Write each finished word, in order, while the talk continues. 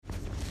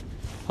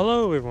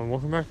Hello everyone,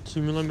 welcome back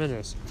to Midland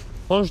Menace.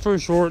 Long story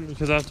short,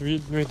 because I have to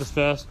make this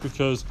fast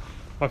because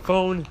my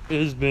phone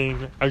is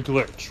being a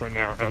glitch right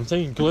now. And I'm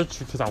saying glitch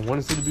because I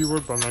want to say the B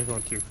word, but I'm not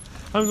going to.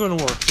 I'm going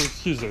to work, so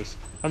excuse this.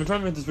 I've been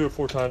trying to make this video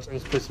 4 times and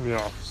it's pissing me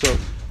off. So I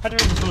had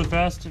to make this really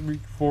fast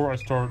before I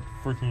start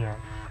freaking out.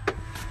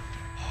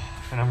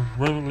 And I'm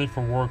really late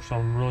for work, so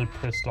I'm really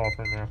pissed off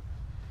right now.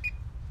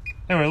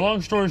 Anyway,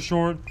 long story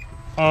short,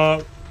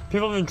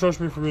 people didn't trust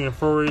me for being a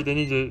furry. They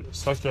need to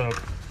suck up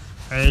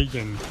egg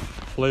and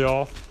lay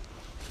off.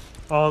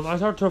 I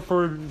talked to a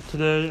furry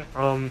today.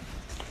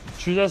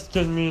 She was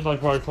asking me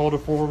like what I called her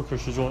for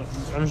because she's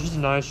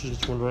nice. She's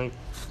just wondering.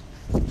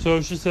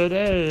 So she said,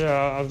 "Hey,"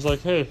 I was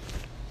like, "Hey,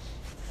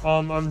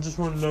 I'm just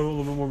wanting to know a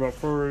little bit more about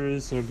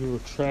furries." And people were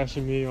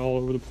trashing me all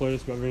over the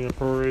place about being a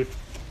furry.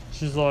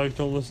 She's like,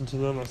 "Don't listen to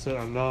them." I said,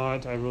 "I'm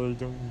not. I really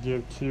don't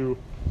give two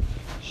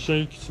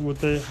shakes what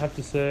they have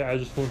to say. I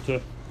just want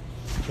to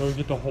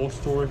get the whole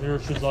story here."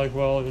 She's like,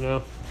 "Well,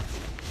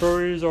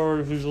 furries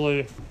are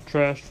usually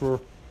trashed for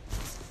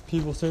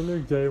people saying they're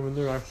gay when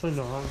they're actually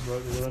not, but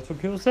that's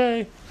what people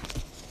say."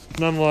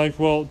 And I'm like,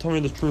 "Well, tell me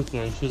the truth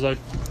then." She's like,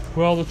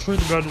 "Well, the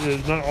truth about it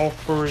is not all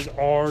furries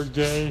are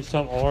gay.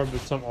 Some are,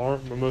 but some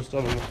aren't, but most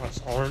of them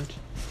aren't."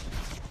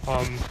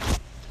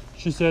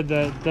 She said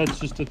that that's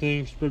just a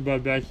thing spread by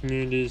bad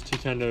communities to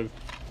kind of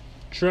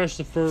trash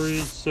the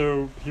furries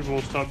so people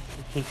will stop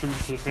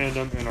contributing to the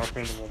fandom and our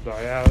fandom will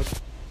die out.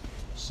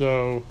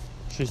 So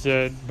she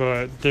said,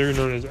 but they're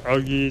known as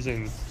Uggies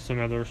and some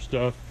other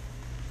stuff.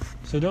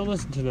 So don't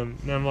listen to them.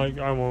 And I'm like,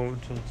 I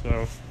won't. And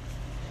so,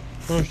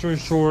 long story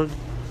short,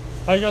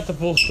 I got the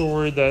full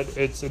story that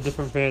it's a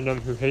different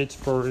fandom who hates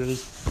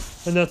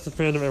furries. And that's the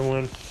fandom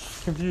everyone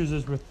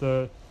confuses with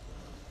the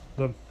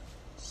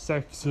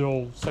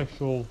sexual,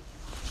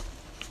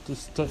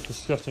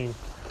 disgusting,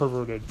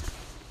 perverted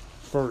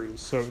furries.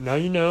 So now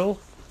you know.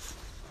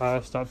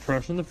 Stop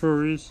trashing the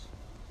furries.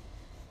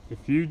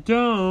 If you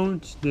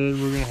don't,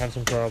 then we're going to have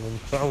some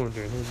problems. So I won't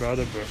do anything about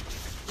it, but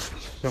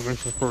don't make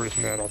some furries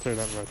mad, I'll tell you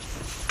that much.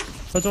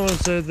 That's all I want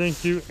to say.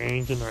 Thank you,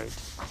 and good night.